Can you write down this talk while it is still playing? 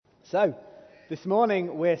So, this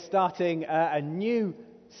morning we're starting a new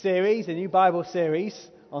series, a new Bible series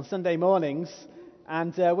on Sunday mornings,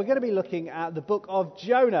 and we're going to be looking at the book of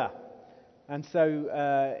Jonah. And so,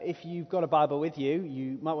 if you've got a Bible with you,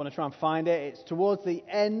 you might want to try and find it. It's towards the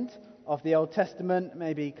end of the Old Testament,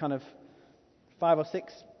 maybe kind of 5 or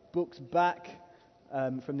 6 books back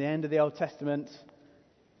from the end of the Old Testament.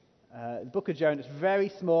 The book of Jonah is very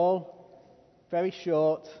small, very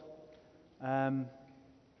short.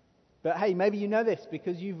 But hey, maybe you know this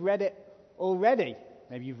because you've read it already.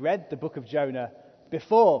 Maybe you've read the book of Jonah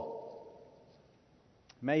before.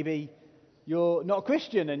 Maybe you're not a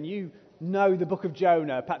Christian and you know the book of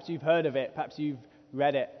Jonah. Perhaps you've heard of it. Perhaps you've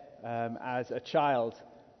read it as a child.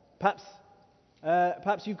 Perhaps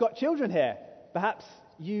you've got children here. Perhaps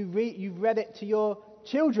you've read it to your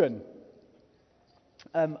children.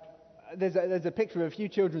 There's a picture of a few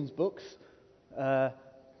children's books of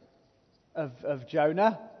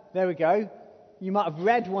Jonah. There we go. You might have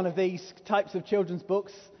read one of these types of children's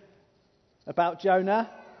books about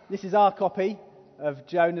Jonah. This is our copy of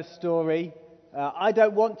Jonah's story. I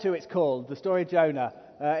Don't Want To, it's called, the story of Jonah.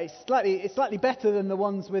 It's slightly better than the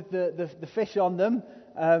ones with the fish on them.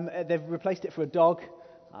 They've replaced it for a dog.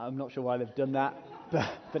 I'm not sure why they've done that,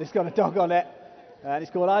 but it's got a dog on it. And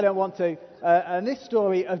it's called I Don't Want To. And this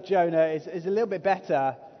story of Jonah is a little bit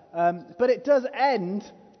better, but it does end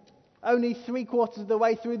only 3/4 of the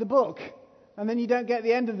way through the book, and then you don't get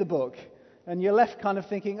the end of the book, and you're left kind of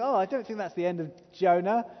thinking, oh, I don't think that's the end of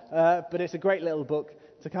Jonah, but it's a great little book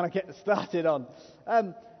to kind of get started on.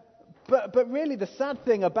 But really the sad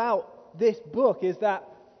thing about this book is that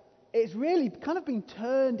it's really kind of been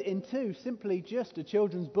turned into simply just a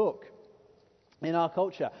children's book in our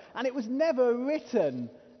culture, and it was never written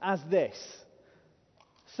as this.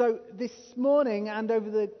 So this morning and over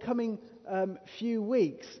the coming few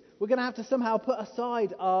weeks, we're going to have to somehow put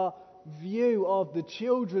aside our view of the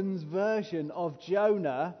children's version of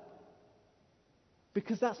Jonah,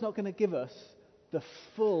 because that's not going to give us the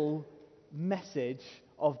full message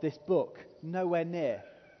of this book. Nowhere near.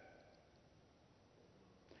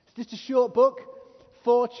 It's just a short book,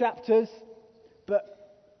 4 chapters, but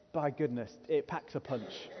by goodness, it packs a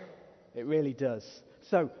punch. It really does.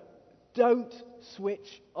 So don't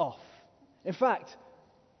switch off. In fact,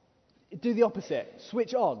 do the opposite.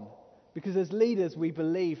 Switch on. Because as leaders, we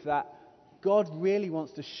believe that God really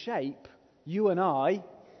wants to shape you and I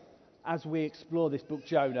as we explore this book,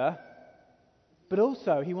 Jonah. But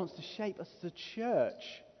also, he wants to shape us as a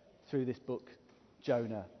church through this book,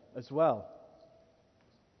 Jonah, as well.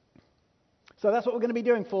 So that's what we're going to be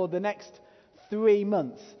doing for the next 3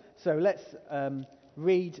 months. So let's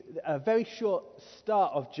read a very short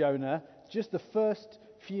start of Jonah, just the first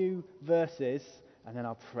few verses, and then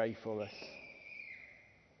I'll pray for us.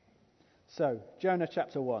 So, Jonah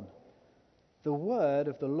chapter 1. The word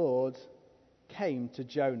of the Lord came to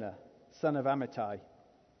Jonah, son of Amittai.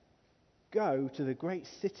 Go to the great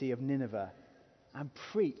city of Nineveh and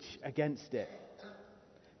preach against it,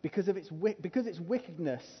 because its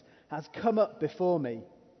wickedness has come up before me.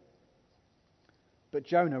 But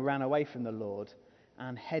Jonah ran away from the Lord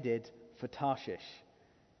and headed for Tarshish.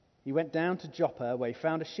 He went down to Joppa, where he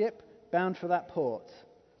found a ship bound for that port.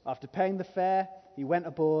 After paying the fare, he went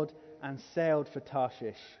aboard and sailed for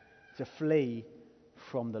Tarshish to flee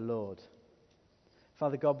from the Lord.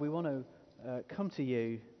 Father God, we want to come to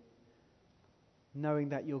you knowing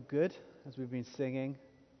that you're good, as we've been singing,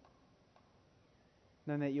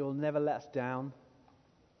 knowing that you'll never let us down,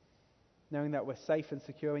 knowing that we're safe and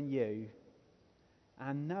secure in you,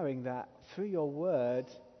 and knowing that through your word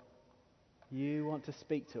you want to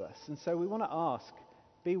speak to us. And so we want to ask,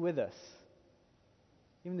 be with us,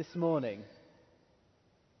 even this morning.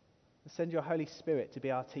 Send your Holy Spirit to be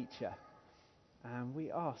our teacher. And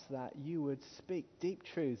we ask that you would speak deep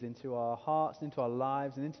truths into our hearts, into our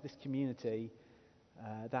lives, and into this community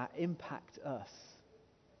that impact us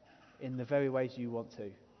in the very ways you want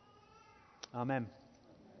to. Amen.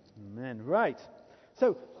 Amen. Right.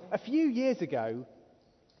 So, a few years ago,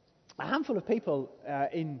 a handful of people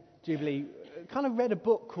in Jubilee kind of read a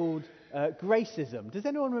book called Gracism. Does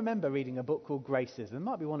anyone remember reading a book called Gracism? There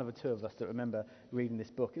might be one or two of us that remember reading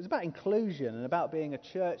this book. It was about inclusion and about being a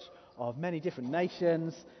church of many different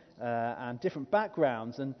nations and different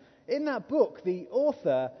backgrounds. And in that book, the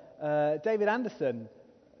author, David Anderson,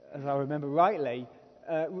 as I remember rightly,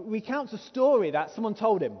 recounts a story that someone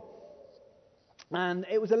told him. And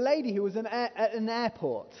it was a lady who was at an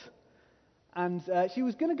airport. And she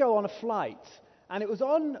was going to go on a flight. And it was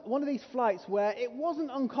on one of these flights where it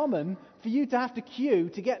wasn't uncommon for you to have to queue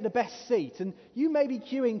to get the best seat. And you may be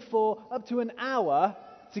queuing for up to an hour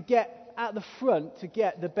to get at the front to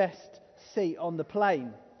get the best seat on the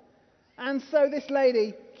plane. And so this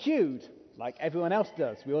lady queued, like everyone else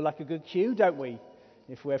does. We all like a good queue, don't we?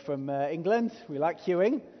 If we're from England, we like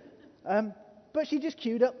queuing. But she just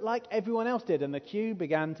queued up like everyone else did, and the queue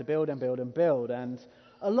began to build and build and build. And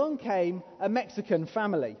along came a Mexican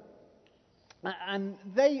family. And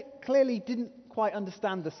they clearly didn't quite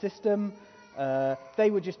understand the system.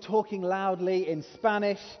 They were just talking loudly in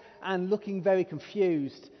Spanish and looking very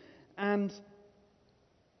confused. And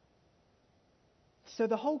so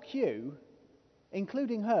the whole queue,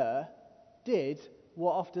 including her, did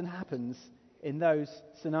what often happens in those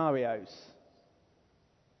scenarios.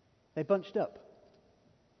 They bunched up.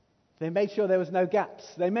 They made sure there was no gaps.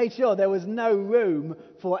 They made sure there was no room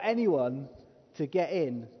for anyone to get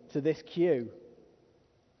in to this queue.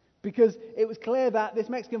 Because it was clear that this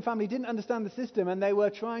Mexican family didn't understand the system, and they were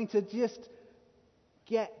trying to just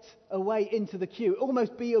get away into the queue,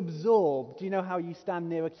 almost be absorbed. Do you know how you stand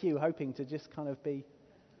near a queue hoping to just kind of be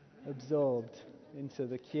absorbed into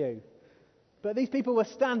the queue? But these people were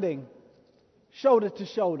standing shoulder to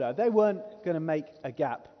shoulder. They weren't going to make a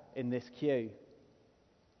gap in this queue.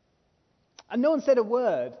 And no one said a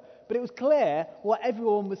word, but it was clear what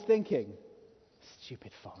everyone was thinking.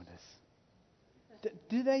 Stupid foreigners.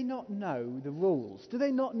 Do they not know the rules? Do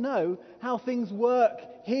they not know how things work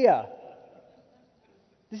here?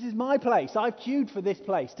 This is my place. I've queued for this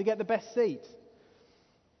place to get the best seat.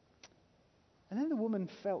 And then the woman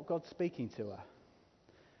felt God speaking to her.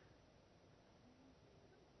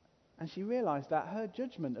 And she realized that her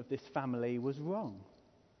judgment of this family was wrong.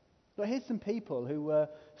 But here's some people who were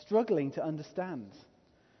struggling to understand.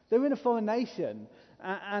 They were in a foreign nation,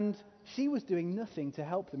 and she was doing nothing to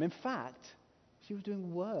help them. In fact, she was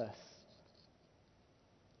doing worse.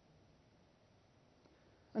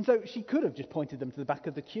 And so she could have just pointed them to the back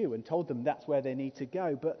of the queue and told them that's where they need to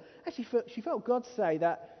go. But actually, she felt God say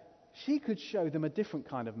that she could show them a different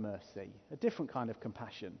kind of mercy, a different kind of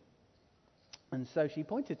compassion. And so she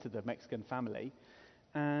pointed to the Mexican family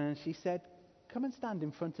and she said, "Come and stand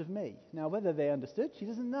in front of me." Now, whether they understood, she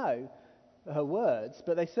doesn't know her words,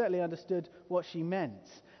 but they certainly understood what she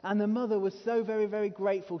meant. And the mother was so very, very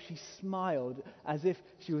grateful, she smiled as if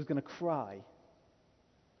she was going to cry.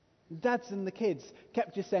 Dads and the kids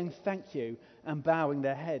kept just saying thank you and bowing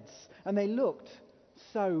their heads. And they looked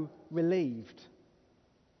so relieved.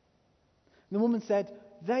 The woman said,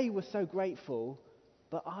 "They were so grateful,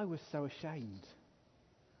 but I was so ashamed.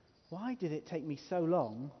 Why did it take me so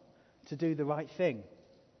long to do the right thing?"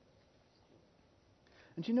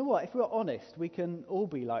 And do you know what? If we're honest, we can all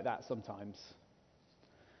be like that sometimes.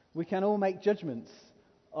 We can all make judgments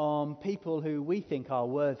on people who we think are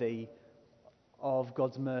worthy of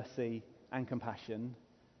God's mercy and compassion,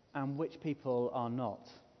 and which people are not.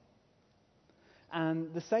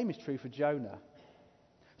 And the same is true for Jonah.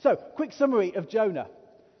 So, quick summary of Jonah.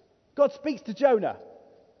 God speaks to Jonah.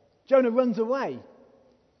 Jonah runs away.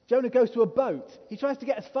 Jonah goes to a boat. He tries to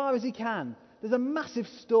get as far as he can. There's a massive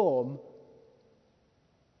storm.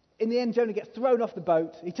 In the end, Jonah gets thrown off the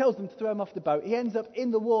boat. He tells them to throw him off the boat. He ends up in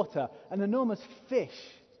the water. An enormous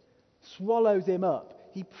fish swallows him up.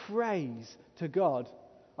 He prays to God.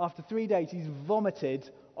 After 3 days, he's vomited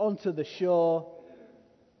onto the shore.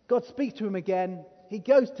 God speaks to him again. He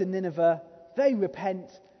goes to Nineveh. They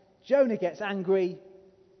repent. Jonah gets angry.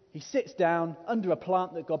 He sits down under a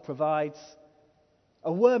plant that God provides.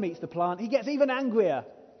 A worm eats the plant. He gets even angrier.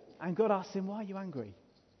 And God asks him, "Why are you angry?"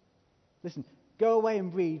 Listen, go away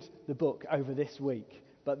and read the book over this week.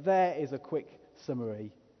 But there is a quick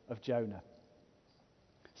summary of Jonah.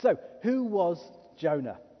 So, who was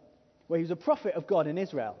Jonah? Well, he was a prophet of God in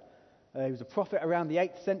Israel. He was a prophet around the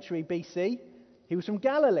 8th century BC. He was from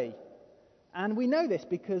Galilee. And we know this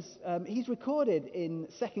because he's recorded in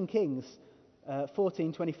 2 Kings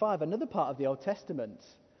 14:25, another part of the Old Testament.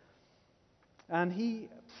 And he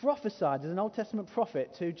prophesied as an Old Testament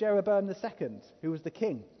prophet to Jeroboam II, who was the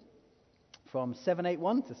king, from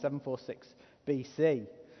 781 to 746 BC.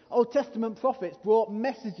 Old Testament prophets brought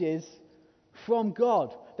messages from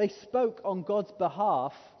God. They spoke on God's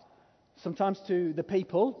behalf, sometimes to the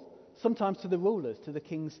people, sometimes to the rulers, to the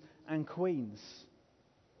kings and queens.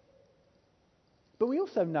 But we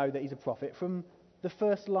also know that he's a prophet from the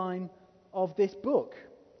first line of this book.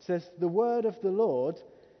 It says, "The word of the Lord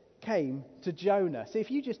came to Jonah." So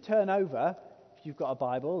if you just turn over, if you've got a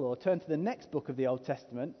Bible, or turn to the next book of the Old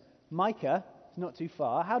Testament, Micah, it's not too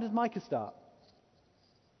far. How does Micah start?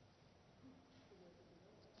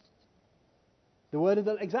 The word of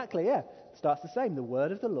the... Exactly, yeah. It starts the same. The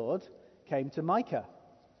word of the Lord came to Micah.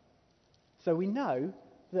 So we know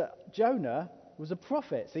that Jonah was a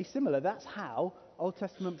prophet. See, similar. That's how Old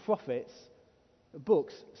Testament prophets'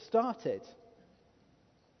 books started.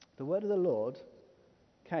 The word of the Lord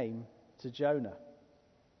came to Jonah.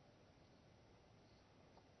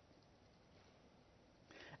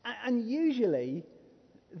 And usually,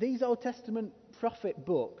 these Old Testament prophet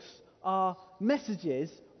books are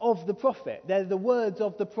messages of the prophet. They're the words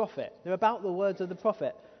of the prophet. They're about the words of the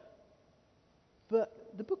prophet. But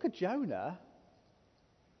the book of Jonah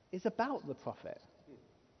is about the prophet.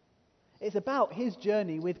 It's about his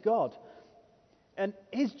journey with God. And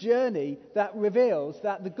his journey that reveals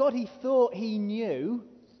that the God he thought he knew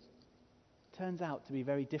turns out to be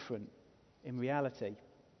very different in reality.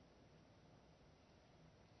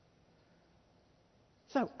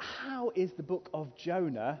 So, how is the book of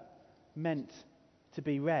Jonah meant to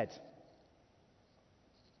be read?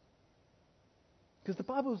 Because the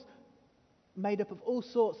Bible's made up of all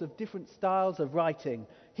sorts of different styles of writing: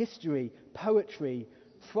 history, poetry,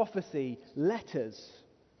 prophecy, letters.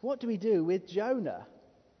 What do we do with Jonah?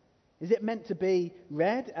 Is it meant to be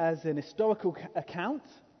read as an historical account?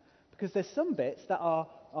 Because there's some bits that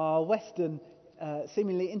our Western,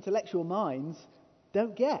 seemingly intellectual minds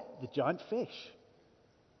don't get. The giant fish,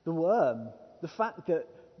 the worm, the fact that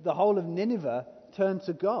the whole of Nineveh turned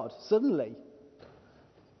to God suddenly.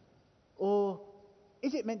 Or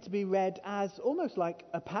is it meant to be read as almost like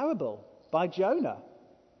a parable by Jonah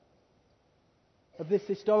of this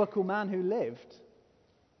historical man who lived,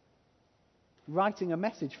 writing a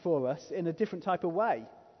message for us in a different type of way?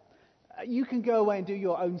 You can go away and do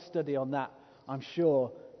your own study on that, I'm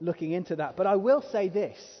sure, looking into that. But I will say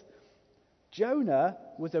this: Jonah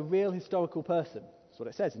was a real historical person. That's what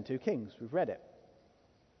it says in 2 Kings. We've read it.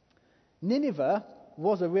 Nineveh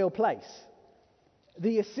was a real place.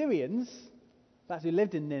 The Assyrians, that's who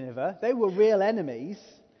lived in Nineveh, they were real enemies.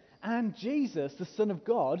 And Jesus, the Son of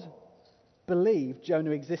God, believed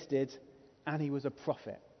Jonah existed and he was a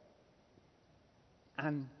prophet.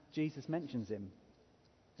 And Jesus mentions him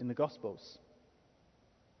in the Gospels.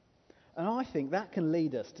 And I think that can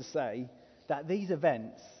lead us to say that these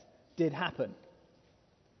events did happen.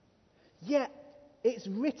 Yet, it's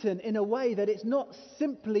written in a way that it's not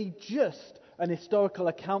simply just an historical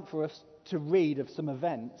account for us to read of some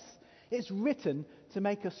events. It's written to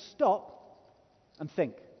make us stop and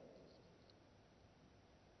think.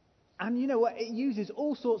 And you know what? It uses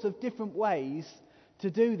all sorts of different ways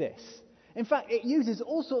to do this. In fact, it uses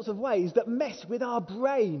all sorts of ways that mess with our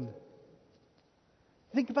brain.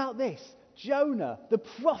 Think about this. Jonah, the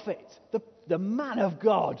prophet, the man of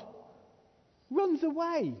God, runs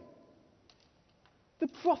away. The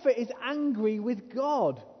prophet is angry with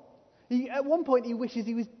God. At one point he wishes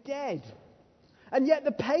he was dead. And yet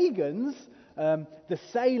the pagans, the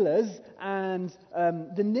sailors and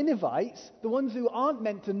the Ninevites, the ones who aren't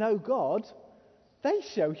meant to know God, they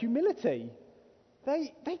show humility.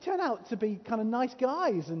 They turn out to be kind of nice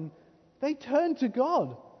guys and they turn to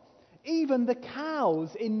God. Even the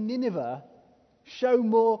cows in Nineveh show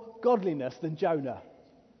more godliness than Jonah.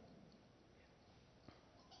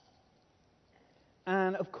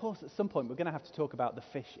 And of course, at some point, we're going to have to talk about the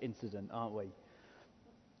fish incident, aren't we?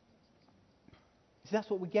 See, that's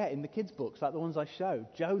what we get in the kids' books, like the ones I showed.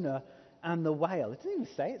 Jonah and the whale. It doesn't even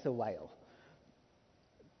say it's a whale.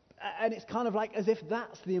 And it's kind of like as if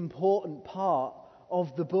that's the important part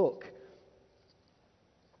of the book.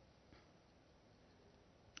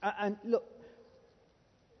 And look,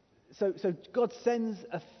 so God sends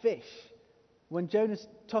a fish. When Jonah's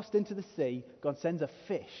tossed into the sea, God sends a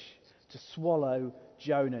fish to swallow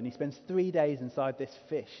Jonah, and he spends 3 days inside this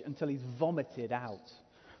fish until he's vomited out.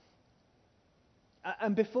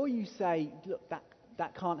 And before you say, look,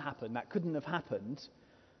 that can't happen, that couldn't have happened,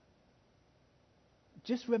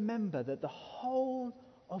 just remember that the whole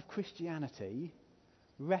of Christianity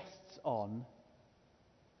rests on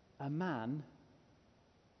a man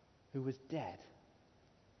who was dead,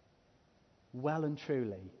 well and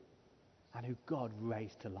truly, and who God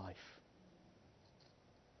raised to life.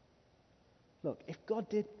 Look, if God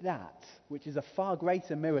did that, which is a far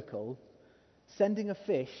greater miracle, sending a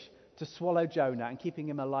fish to swallow Jonah and keeping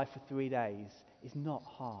him alive for 3 days is not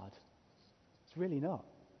hard. It's really not.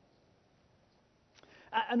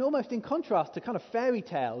 And almost in contrast to kind of fairy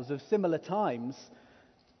tales of similar times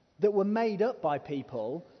that were made up by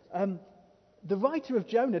people, the writer of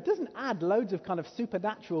Jonah doesn't add loads of kind of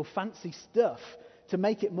supernatural fancy stuff to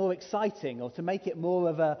make it more exciting or to make it more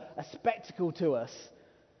of a spectacle to us,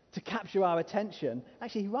 to capture our attention.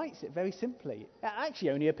 Actually, he writes it very simply. It actually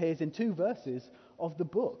only appears in 2 verses of the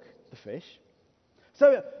book, the fish.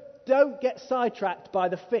 So don't get sidetracked by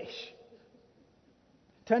the fish.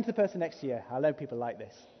 Turn to the person next to you. I know people like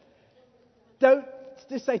this. Don't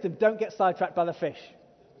just say to them, don't get sidetracked by the fish.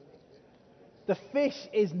 The fish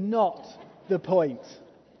is not the point.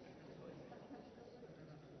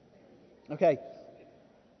 Okay.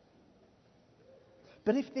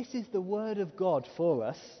 But if this is the word of God for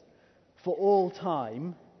us, for all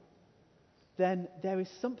time, then there is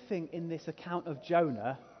something in this account of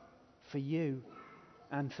Jonah for you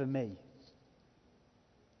and for me.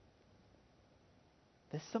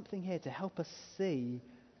 There's something here to help us see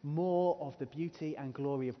more of the beauty and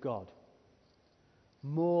glory of God.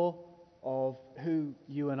 More of who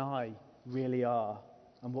you and I really are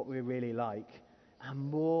and what we're really like. And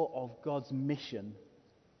more of God's mission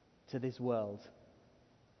to this world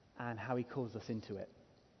and how he calls us into it.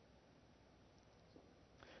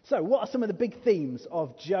 So, what are some of the big themes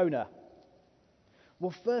of Jonah?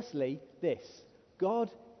 Well, firstly, this.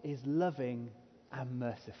 God is loving and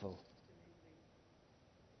merciful.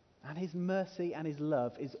 And his mercy and his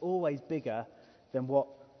love is always bigger than what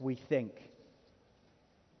we think.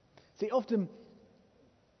 See, often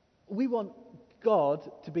we want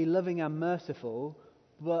God to be loving and merciful,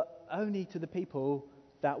 but only to the people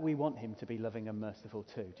that we want him to be loving and merciful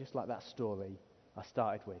to. Just like that story I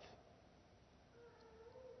started with.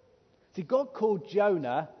 See, God called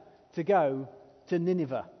Jonah to go to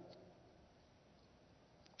Nineveh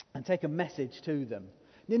and take a message to them.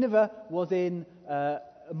 Nineveh was in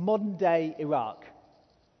modern-day Iraq.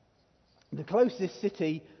 The closest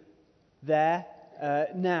city there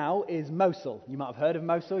now is Mosul. You might have heard of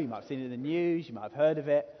Mosul, you might have seen it in the news, you might have heard of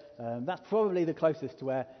it. That's probably the closest to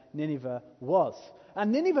where Nineveh was.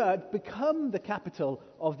 And Nineveh had become the capital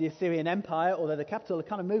of the Assyrian Empire, although the capital had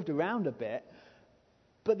kind of moved around a bit.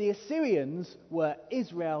 But the Assyrians were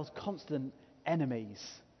Israel's constant enemies.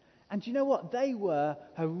 And do you know what? They were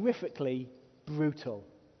horrifically brutal.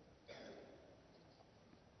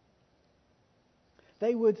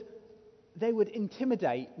 They would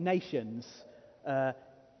intimidate nations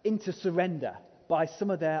into surrender by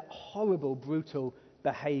some of their horrible, brutal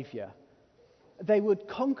behaviour. They would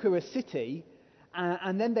conquer a city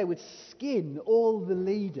and then they would skin all the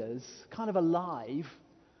leaders kind of alive,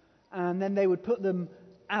 and then they would put them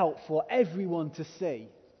out for everyone to see,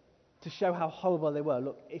 to show how horrible they were.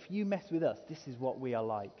 Look, if you mess with us, this is what we are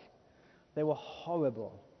like. They were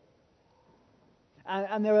horrible.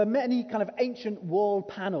 And there are many kind of ancient wall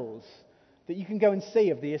panels that you can go and see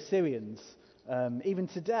of the Assyrians, even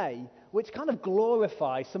today, which kind of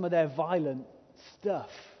glorify some of their violent stuff.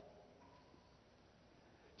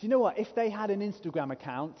 Do you know what? If they had an Instagram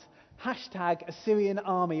account, hashtag Assyrian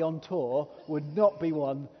Army on Tour would not be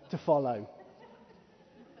one to follow.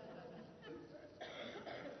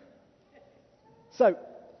 So,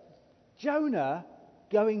 Jonah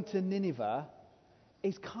going to Nineveh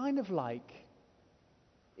is kind of like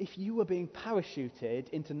if you were being parachuted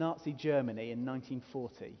into Nazi Germany in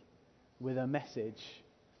 1940 with a message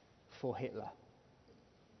for Hitler.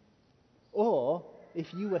 Or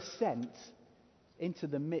if you were sent into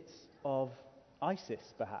the midst of ISIS,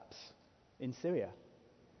 perhaps, in Syria,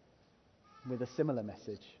 with a similar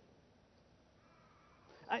message.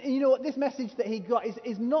 And you know what? This message that he got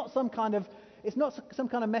is not some kind of... It's not some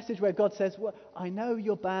kind of message where God says, well, I know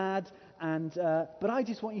you're bad, but I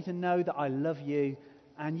just want you to know that I love you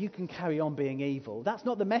and you can carry on being evil. That's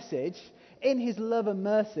not the message. In his love and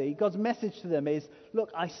mercy, God's message to them is,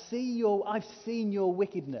 look, I've seen your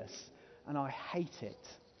wickedness and I hate it.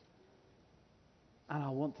 And I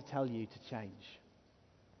want to tell you to change.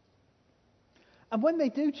 And when they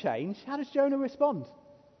do change, how does Jonah respond?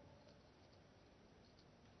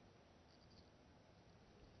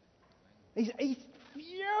 He's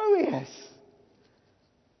furious.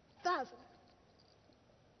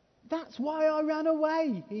 That's why I ran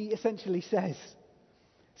away, he essentially says.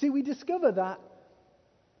 See, we discover that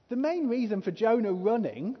the main reason for Jonah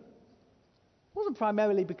running wasn't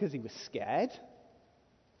primarily because he was scared.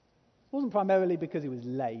 Wasn't primarily because he was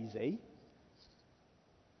lazy.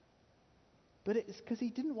 But it's because he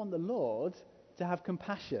didn't want the Lord to have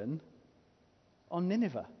compassion on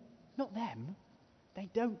Nineveh. Not them. They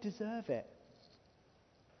don't deserve it.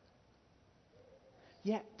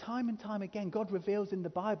 Yet, time and time again, God reveals in the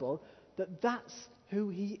Bible that that's who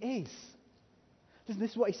he is. Listen,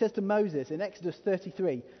 this is what he says to Moses in Exodus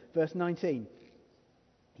 33, verse 19.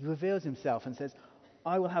 He reveals himself and says,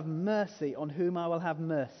 I will have mercy on whom I will have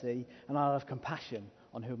mercy, and I'll have compassion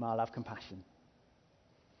on whom I'll have compassion.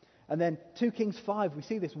 And then 2 Kings 5, we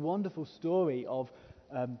see this wonderful story of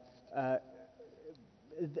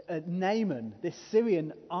Naaman, this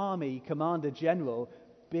Syrian army commander general,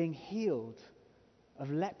 being healed of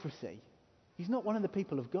leprosy. He's not one of the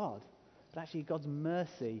people of God, but actually God's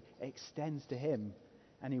mercy extends to him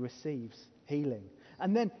and he receives healing.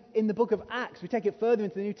 And then in the book of Acts, we take it further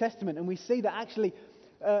into the New Testament, and we see that actually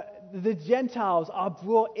the Gentiles are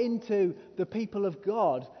brought into the people of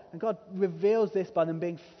God. And God reveals this by them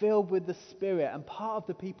being filled with the Spirit and part of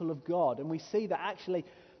the people of God. And we see that actually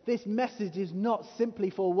this message is not simply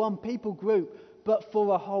for one people group, but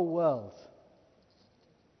for a whole world.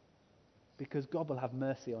 Because God will have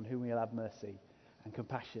mercy on whom He'll have mercy, and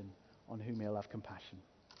compassion on whom He'll have compassion.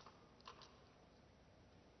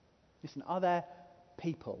 Listen, are there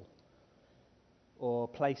people or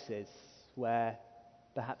places where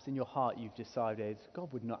perhaps in your heart you've decided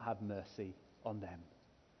God would not have mercy on them?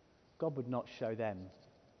 God would not show them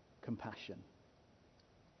compassion?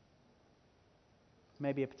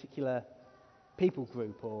 Maybe a particular people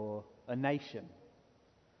group or a nation,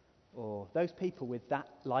 or those people with that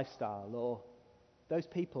lifestyle, or those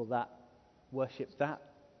people that worship that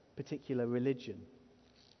particular religion.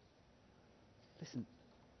 Listen,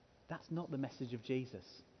 that's not the message of Jesus.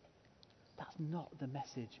 That's not the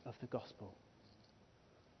message of the gospel.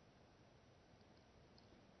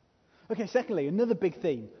 Okay, secondly, another big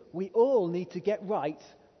theme. We all need to get right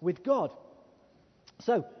with God.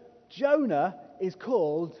 So, Jonah is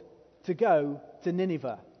called to go to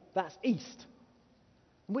Nineveh. That's east.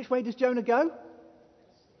 And which way does Jonah go?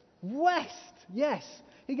 West, yes.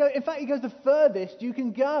 In fact, he goes the furthest you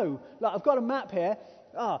can go. Look, I've got a map here.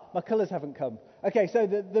 My colours haven't come. Okay, so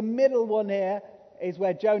the middle one here is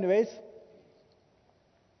where Jonah is.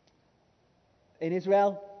 In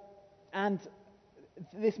Israel. And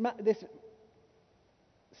this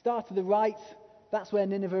star to the right, that's where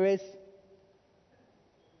Nineveh is.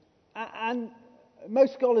 And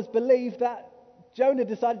most scholars believe that Jonah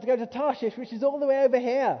decided to go to Tarshish, which is all the way over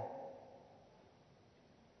here.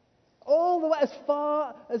 All the way as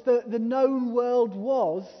far as the known world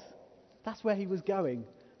was, that's where he was going.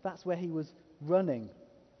 That's where he was running.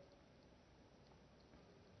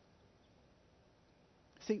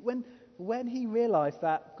 See, when he realized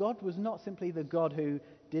that God was not simply the God who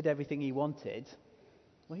did everything he wanted,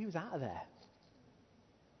 well, he was out of there.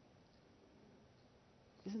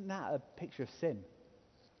 Isn't that a picture of sin?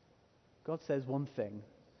 God says one thing,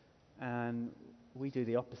 and we do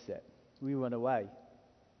the opposite. We run away.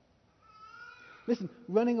 Listen,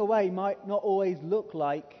 running away might not always look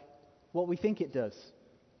like what we think it does.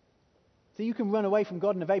 So you can run away from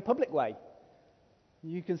God in a very public way.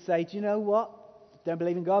 You can say, do you know what? Don't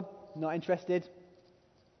believe in God. Not interested.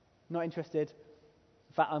 Not interested.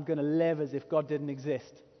 In fact, I'm going to live as if God didn't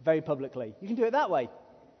exist. Very publicly. You can do it that way.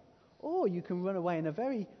 Or you can run away in a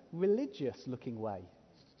very religious-looking way.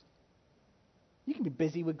 You can be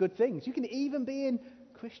busy with good things. You can even be in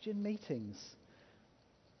Christian meetings.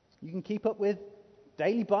 You can keep up with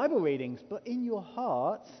daily Bible readings. But in your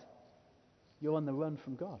heart, you're on the run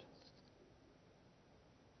from God.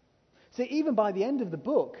 See, even by the end of the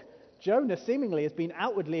book, Jonah seemingly has been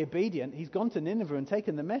outwardly obedient. He's gone to Nineveh and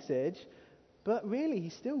taken the message. But really,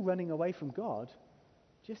 he's still running away from God,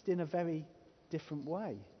 just in a very different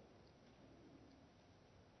way.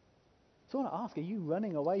 So I want to ask, are you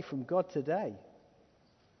running away from God today?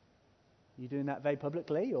 Are you doing that very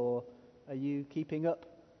publicly, or are you keeping up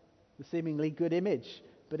the seemingly good image,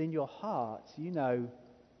 but in your heart, you know,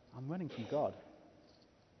 I'm running from God?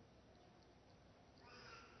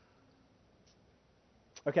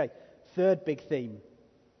 Okay, third big theme.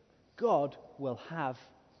 God will have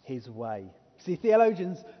his way. See,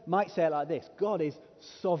 theologians might say it like this. God is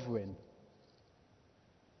sovereign.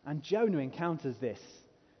 And Jonah encounters this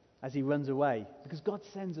as he runs away, because God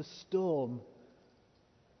sends a storm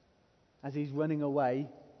as he's running away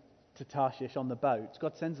to Tarshish on the boat.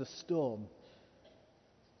 God sends a storm,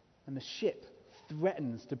 and the ship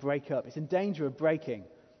threatens to break up. It's in danger of breaking.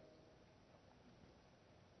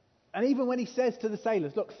 And even when he says to the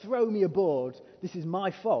sailors, look, throw me aboard, this is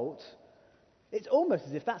my fault, it's almost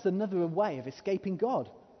as if that's another way of escaping God.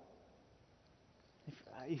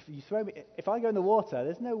 If I go in the water,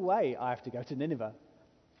 there's no way I have to go to Nineveh.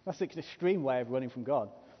 That's an extreme way of running from God.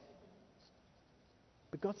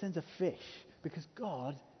 But God sends a fish, because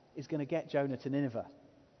God is going to get Jonah to Nineveh,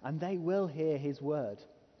 and they will hear his word.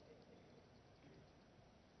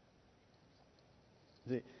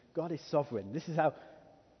 God is sovereign. This is how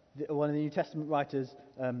one of the New Testament writers,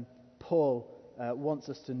 Paul, wants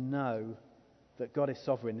us to know that God is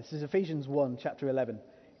sovereign. This is Ephesians 1, chapter 11.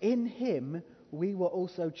 In him we were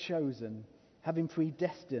also chosen, having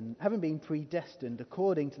been predestined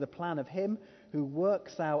according to the plan of him who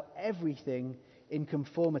works out everything in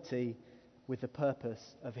conformity with the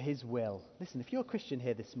purpose of his will. Listen, if you're a Christian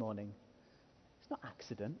here this morning, it's not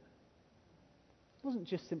accident. It wasn't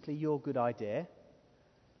just simply your good idea.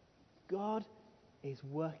 God is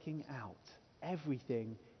working out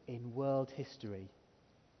everything in world history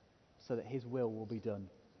so that his will be done.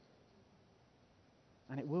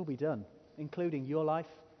 And it will be done, including your life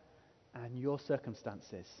and your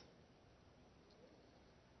circumstances.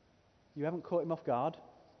 You haven't caught him off guard.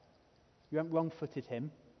 You haven't wrong-footed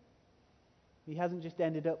him. He hasn't just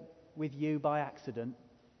ended up with you by accident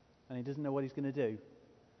and he doesn't know what he's going to do.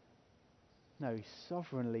 No, he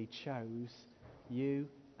sovereignly chose you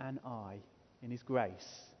and I in his grace.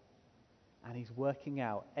 And he's working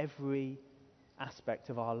out every aspect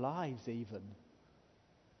of our lives even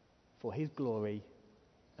for his glory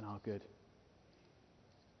and our good.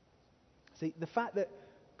 See, the fact that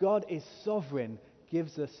God is sovereign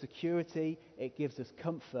gives us security, it gives us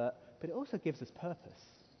comfort, but it also gives us purpose.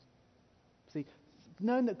 See,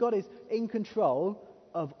 knowing that God is in control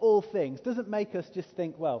of all things doesn't make us just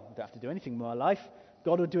think, well, I don't have to do anything in my life,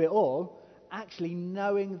 God will do it all. Actually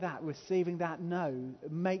knowing that, receiving that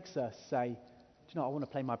makes us say, do you know, I want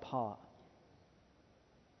to play my part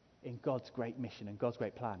in God's great mission and God's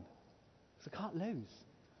great plan. So I can't lose.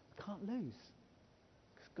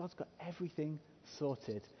 Because God's got everything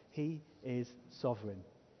sorted. He is sovereign.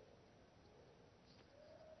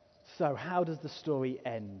 So how does the story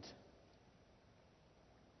end?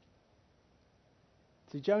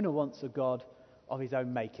 See, Jonah wants a God of his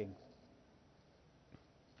own making.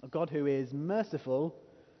 A God who is merciful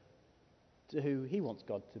to who he wants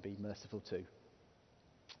God to be merciful to.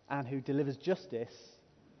 And who delivers justice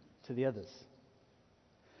to the others.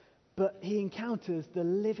 But he encounters the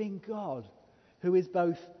living God who is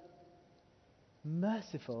both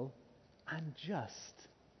merciful and just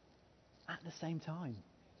at the same time.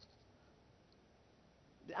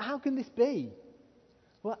 How can this be?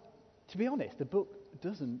 Well, to be honest, the book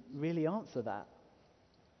doesn't really answer that.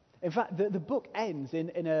 In fact, the book ends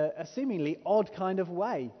in a seemingly odd kind of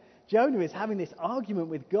way. Jonah is having this argument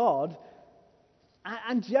with God,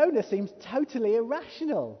 and Jonah seems totally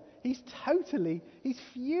irrational. He's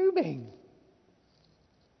fuming.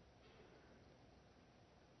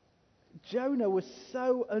 Jonah was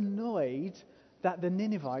so annoyed that the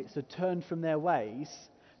Ninevites had turned from their ways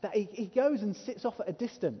that he goes and sits off at a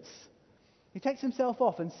distance. He takes himself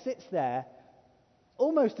off and sits there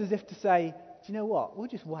almost as if to say, do you know what, we'll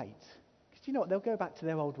just wait. Because you know what, they'll go back to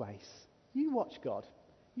their old ways. You watch God.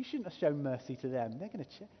 You shouldn't have shown mercy to them. They're going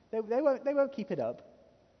to they won't keep it up.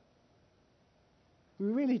 We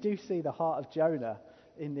really do see the heart of Jonah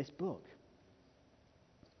in this book.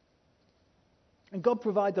 And God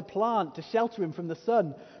provides a plant to shelter him from the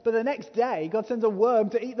sun. But the next day, God sends a worm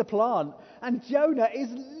to eat the plant. And Jonah is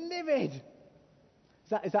livid.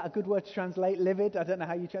 Is that a good word to translate? Livid? I don't know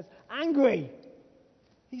how you translate. Angry.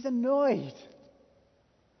 He's annoyed.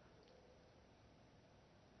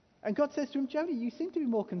 And God says to him, Jonah, you seem to be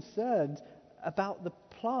more concerned about the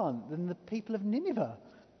plant than the people of Nineveh.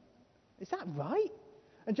 Is that right?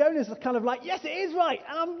 And Jonah's kind of like, yes, it is right.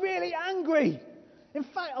 And I'm really angry. In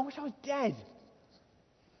fact, I wish I was dead.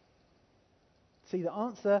 See, the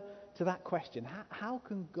answer to that question, how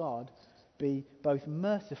can God be both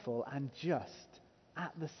merciful and just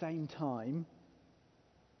at the same time,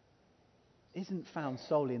 isn't found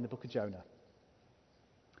solely in the book of Jonah.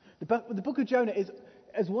 The book of Jonah is,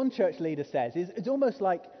 as one church leader says, is almost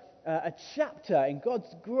like a chapter in God's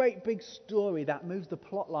great big story that moves the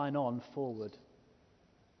plot line on forward.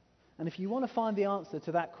 And if you want to find the answer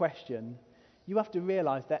to that question, you have to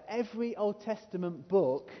realize that every Old Testament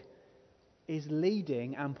book is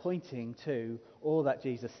leading and pointing to all that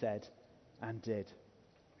Jesus said and did.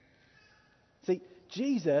 See,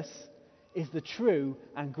 Jesus is the true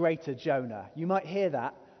and greater Jonah. You might hear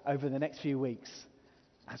that over the next few weeks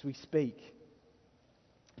as we speak.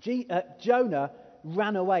 Jonah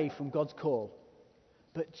ran away from God's call,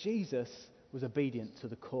 but Jesus was obedient to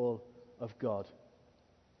the call of God.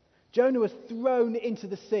 Jonah was thrown into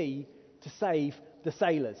the sea to save the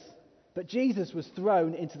sailors, but Jesus was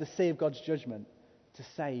thrown into the sea of God's judgment to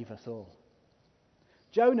save us all.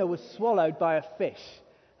 Jonah was swallowed by a fish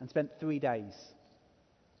and spent 3 days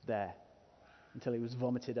there until he was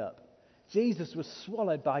vomited up. Jesus was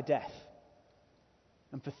swallowed by death,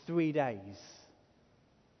 and for 3 days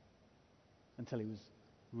until he was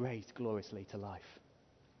raised gloriously to life.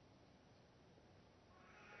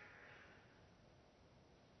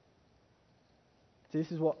 So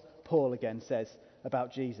this is what Paul again says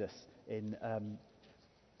about Jesus in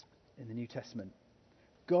the New Testament.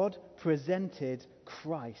 God presented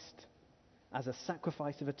Christ as a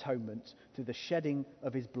sacrifice of atonement through the shedding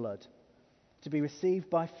of his blood, to be received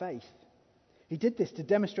by faith. He did this to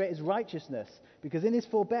demonstrate his righteousness, because in his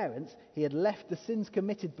forbearance he had left the sins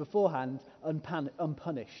committed beforehand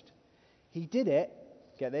unpunished. He did it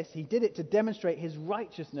get this, he did it to demonstrate his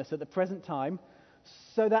righteousness at the present time,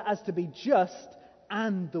 so that as to be just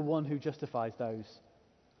and the one who justifies those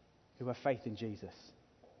who have faith in Jesus.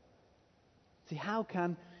 See, how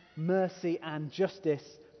can mercy and justice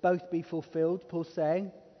both be fulfilled, Paul's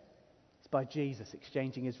saying? It's by Jesus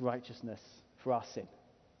exchanging his righteousness for our sin.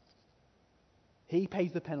 He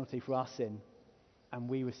pays the penalty for our sin, and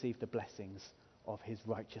we receive the blessings of his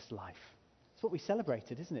righteous life. It's what we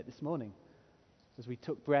celebrated, isn't it, this morning? As we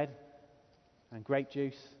took bread and grape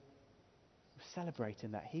juice, we're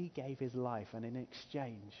celebrating that he gave his life, and in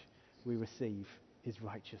exchange we receive his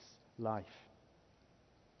righteous life.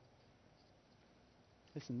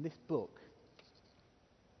 Listen, this book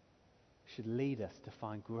should lead us to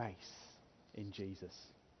find grace in Jesus.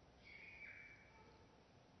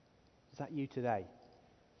 Is that you today?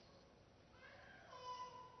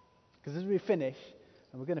 Because as we finish,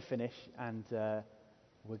 and we're going to finish, and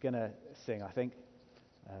we're going to sing, I think,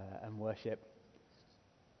 and worship.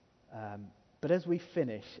 But as we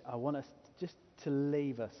finish, I want us just to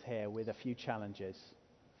leave us here with a few challenges.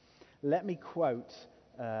 Let me quote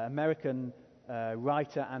American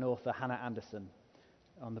writer and author Hannah Anderson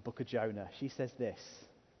on the book of Jonah. She says this: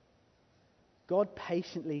 God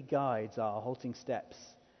patiently guides our halting steps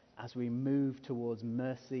as we move towards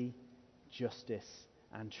mercy, justice,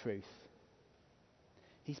 and truth.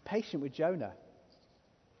 He's patient with Jonah.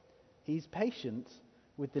 He's patient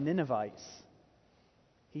with the Ninevites.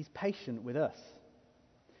 He's patient with us.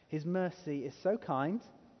 His mercy is so kind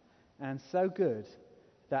and so good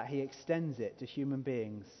that he extends it to human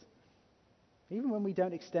beings, even when we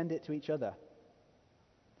don't extend it to each other.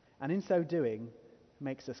 And in so doing,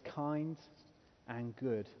 makes us kind and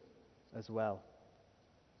good as well.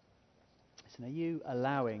 So are you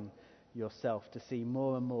allowing yourself to see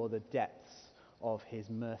more and more the depths of his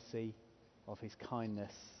mercy, of his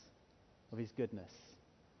kindness, of his goodness?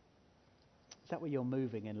 Is that where you're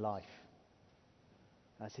moving in life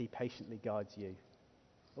as he patiently guides you?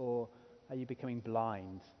 Or are you becoming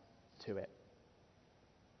blind to it?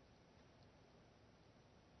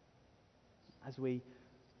 As we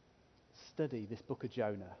study this book of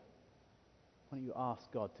Jonah, why don't you ask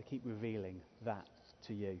God to keep revealing that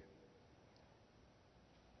to you?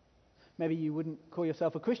 Maybe you wouldn't call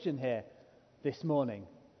yourself a Christian here this morning.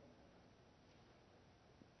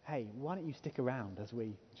 Hey, why don't you stick around as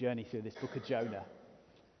we journey through this book of Jonah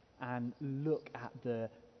and look at the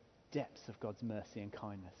depths of God's mercy and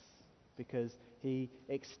kindness, because he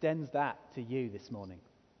extends that to you this morning.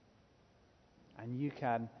 And you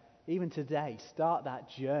can, even today, start that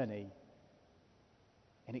journey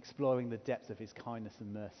in exploring the depths of his kindness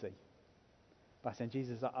and mercy by saying,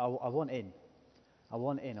 Jesus, I want in. I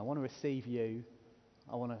want in. I want to receive you.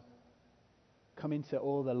 I want to come into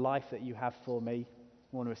all the life that you have for me.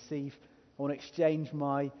 I want to receive. I want to exchange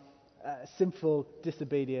my sinful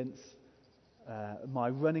disobedience, my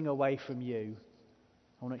running away from you.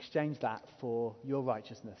 I want to exchange that for your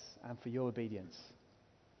righteousness and for your obedience.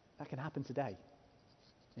 That can happen today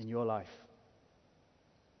in your life.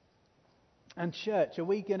 And church, are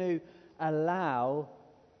we going to allow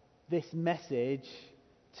this message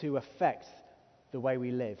to affect the way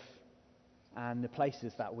we live and the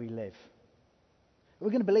places that we live? We're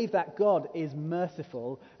going to believe that God is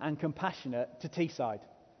merciful and compassionate to Teesside.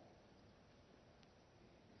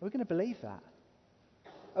 We're going to believe that.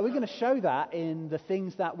 Are we going to show that in the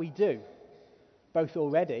things that we do, both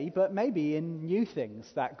already, but maybe in new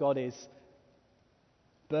things that God is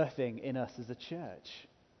birthing in us as a church?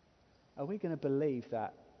 Are we going to believe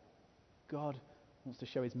that God wants to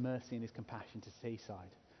show his mercy and his compassion to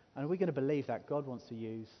Teesside? And are we going to believe that God wants to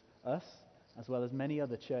use us, as well as many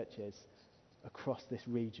other churches across this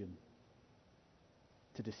region,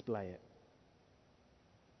 to display it?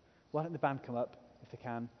 Why don't the band come up, if they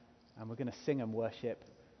can, and we're going to sing and worship.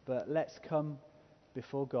 But let's come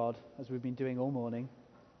before God, as we've been doing all morning.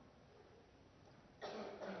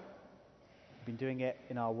 We've been doing it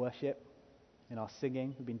in our worship, in our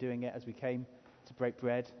singing. We've been doing it as we came to break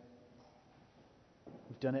bread.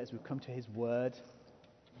 We've done it as we've come to his word.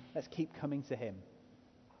 Let's keep coming to him.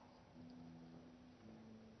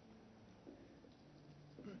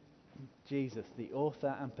 Jesus, the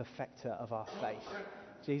author and perfecter of our faith.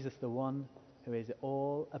 Jesus, the one who is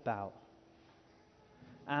all about.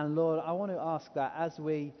 And Lord, I want to ask that as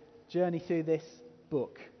we journey through this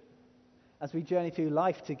book, as we journey through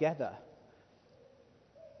life together,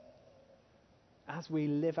 as we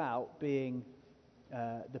live out being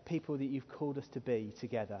the people that you've called us to be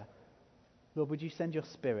together, Lord, would you send your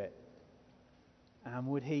Spirit? And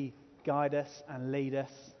would he guide us and lead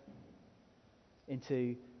us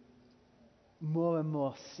into more and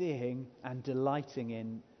more seeing and delighting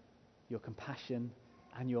in your compassion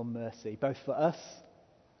and your mercy, both for us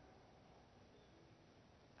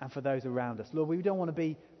and for those around us. Lord, we don't want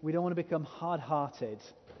to become hard-hearted,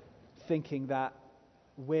 thinking that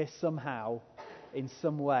we're somehow, in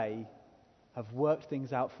some way, have worked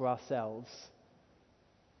things out for ourselves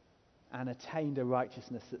and attained a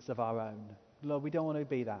righteousness that's of our own. Lord, we don't want to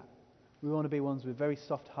be that. We want to be ones with very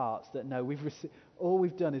soft hearts that know all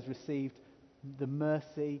we've done is received the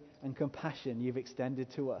mercy and compassion you've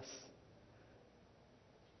extended to us.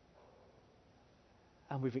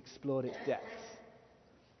 And we've explored its depths.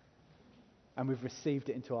 And we've received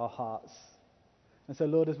it into our hearts. And so,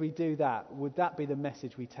 Lord, as we do that, would that be the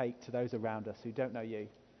message we take to those around us who don't know you?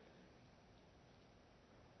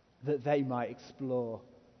 That they might explore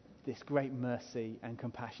this great mercy and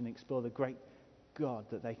compassion, explore the great God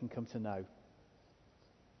that they can come to know.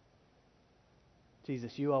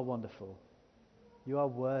 Jesus, you are wonderful. You are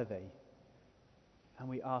worthy. And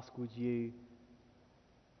we ask, would you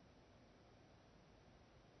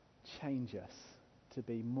change us to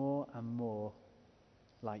be more and more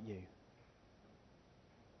like you?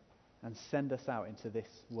 And send us out into this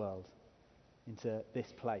world, into this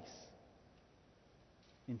place,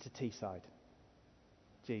 into Teesside.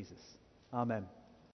 Jesus. Amen.